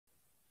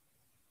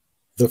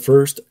The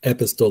first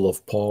epistle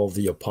of Paul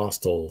the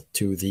Apostle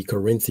to the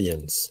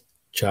Corinthians,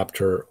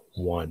 chapter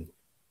 1.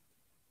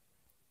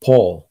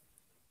 Paul,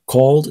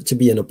 called to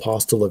be an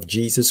apostle of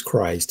Jesus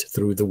Christ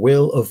through the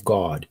will of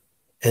God,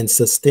 and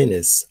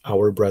Sosthenes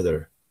our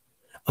brother,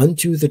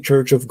 unto the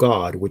church of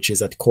God which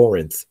is at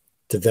Corinth,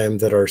 to them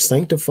that are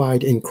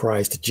sanctified in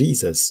Christ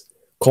Jesus,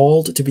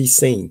 called to be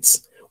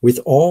saints, with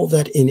all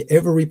that in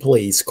every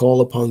place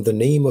call upon the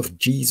name of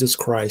Jesus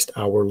Christ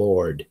our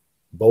Lord,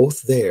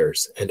 both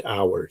theirs and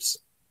ours.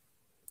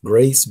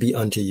 Grace be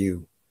unto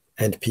you,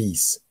 and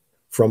peace,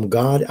 from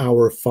God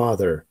our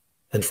Father,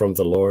 and from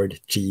the Lord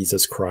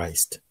Jesus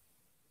Christ.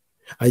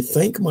 I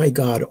thank my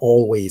God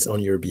always on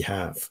your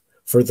behalf,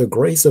 for the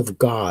grace of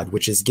God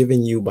which is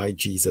given you by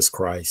Jesus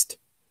Christ,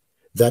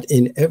 that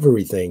in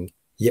everything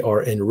ye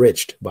are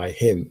enriched by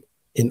him,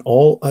 in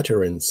all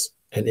utterance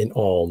and in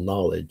all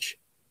knowledge,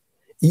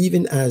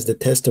 even as the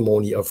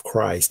testimony of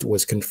Christ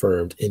was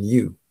confirmed in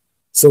you,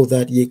 so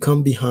that ye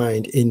come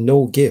behind in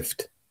no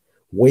gift,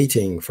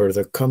 waiting for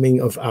the coming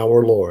of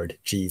our Lord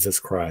Jesus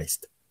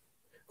Christ,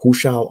 who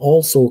shall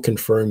also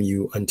confirm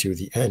you unto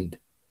the end,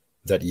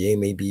 that ye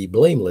may be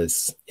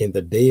blameless in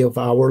the day of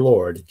our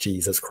Lord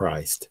Jesus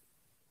Christ.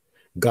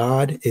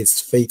 God is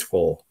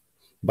faithful,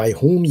 by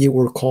whom ye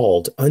were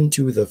called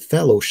unto the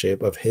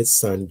fellowship of his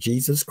Son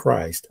Jesus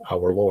Christ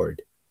our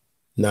Lord.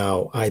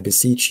 Now I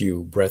beseech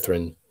you,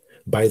 brethren,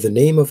 by the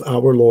name of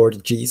our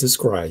Lord Jesus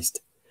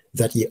Christ,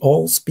 that ye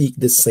all speak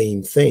the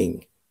same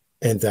thing,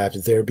 and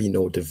that there be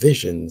no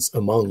divisions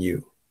among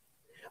you,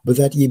 but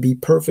that ye be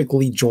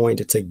perfectly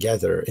joined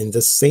together in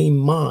the same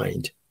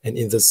mind and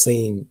in the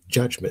same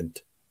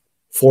judgment.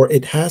 For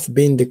it hath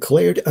been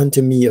declared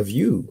unto me of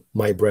you,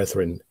 my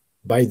brethren,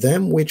 by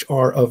them which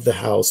are of the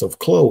house of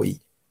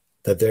Chloe,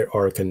 that there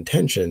are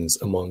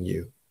contentions among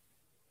you.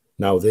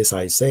 Now this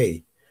I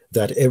say,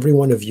 that every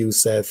one of you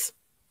saith,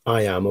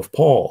 I am of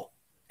Paul,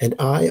 and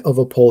I of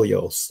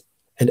Apollos,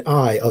 and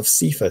I of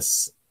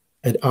Cephas,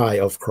 and I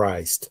of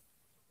Christ.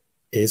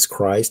 Is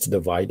Christ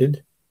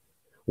divided?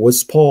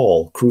 Was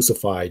Paul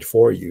crucified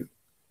for you?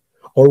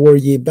 Or were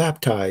ye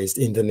baptized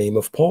in the name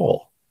of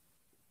Paul?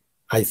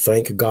 I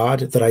thank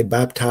God that I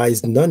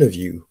baptized none of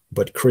you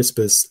but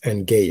Crispus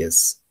and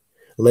Gaius,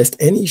 lest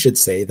any should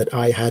say that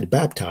I had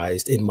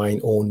baptized in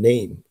mine own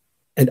name.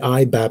 And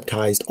I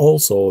baptized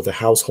also the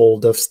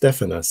household of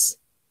Stephanas.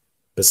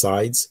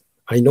 Besides,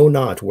 I know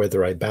not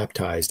whether I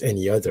baptized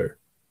any other.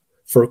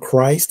 For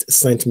Christ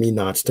sent me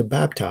not to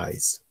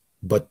baptize,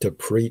 but to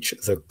preach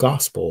the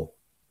gospel,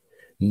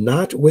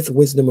 not with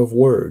wisdom of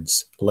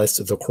words,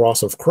 lest the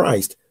cross of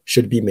Christ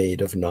should be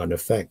made of none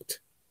effect.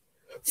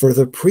 For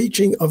the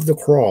preaching of the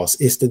cross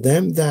is to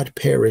them that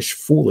perish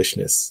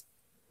foolishness,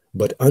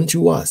 but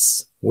unto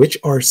us which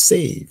are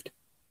saved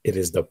it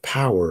is the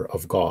power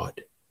of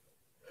God.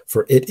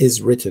 For it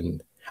is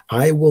written,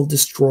 I will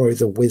destroy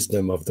the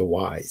wisdom of the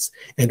wise,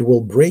 and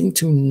will bring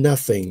to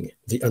nothing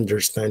the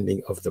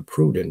understanding of the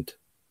prudent.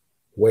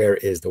 Where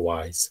is the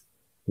wise?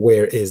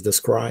 Where is the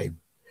scribe?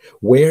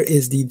 Where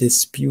is the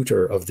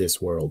disputer of this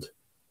world?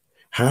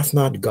 Hath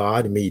not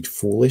God made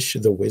foolish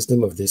the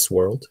wisdom of this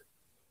world?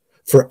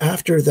 For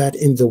after that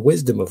in the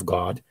wisdom of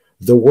God,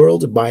 the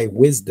world by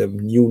wisdom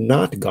knew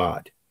not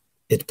God,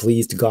 it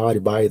pleased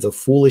God by the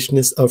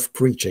foolishness of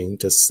preaching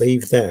to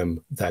save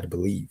them that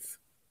believe.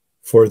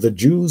 For the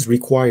Jews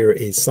require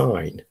a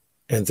sign,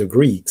 and the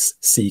Greeks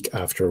seek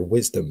after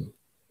wisdom.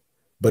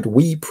 But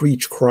we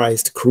preach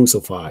Christ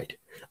crucified,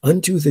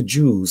 unto the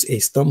Jews a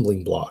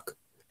stumbling block,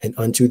 and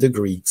unto the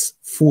Greeks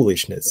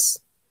foolishness.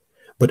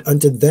 But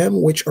unto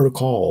them which are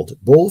called,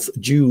 both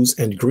Jews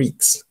and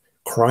Greeks,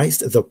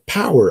 Christ the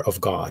power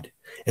of God,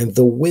 and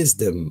the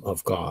wisdom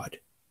of God.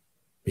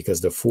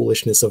 Because the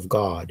foolishness of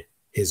God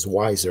is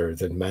wiser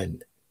than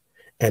men,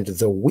 and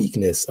the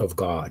weakness of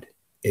God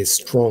is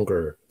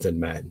stronger than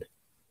men.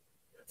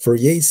 For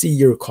ye see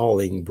your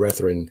calling,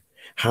 brethren,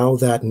 how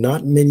that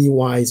not many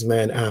wise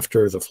men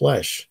after the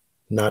flesh,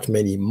 not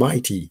many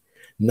mighty,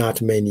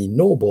 not many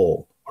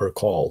noble are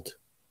called.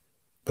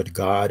 But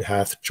God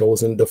hath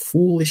chosen the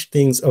foolish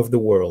things of the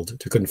world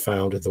to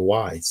confound the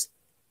wise.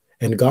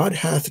 And God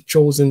hath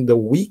chosen the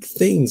weak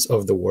things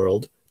of the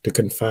world to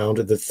confound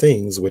the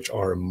things which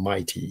are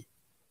mighty.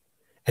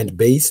 And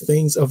base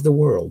things of the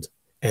world,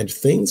 and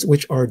things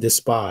which are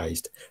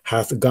despised,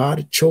 hath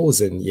God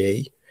chosen,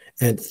 yea,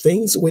 and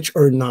things which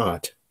are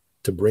not,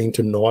 to bring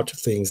to naught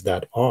things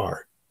that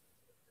are,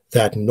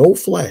 that no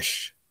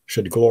flesh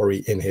should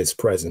glory in his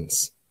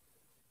presence.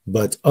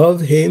 But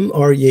of him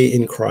are ye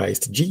in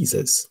Christ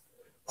Jesus,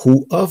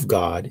 who of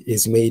God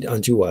is made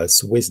unto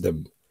us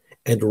wisdom,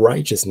 and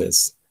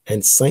righteousness,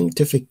 and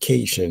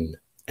sanctification,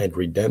 and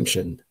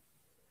redemption,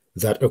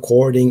 that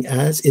according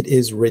as it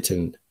is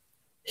written,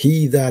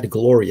 He that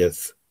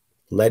glorieth,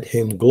 let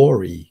him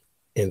glory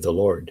in the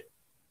Lord.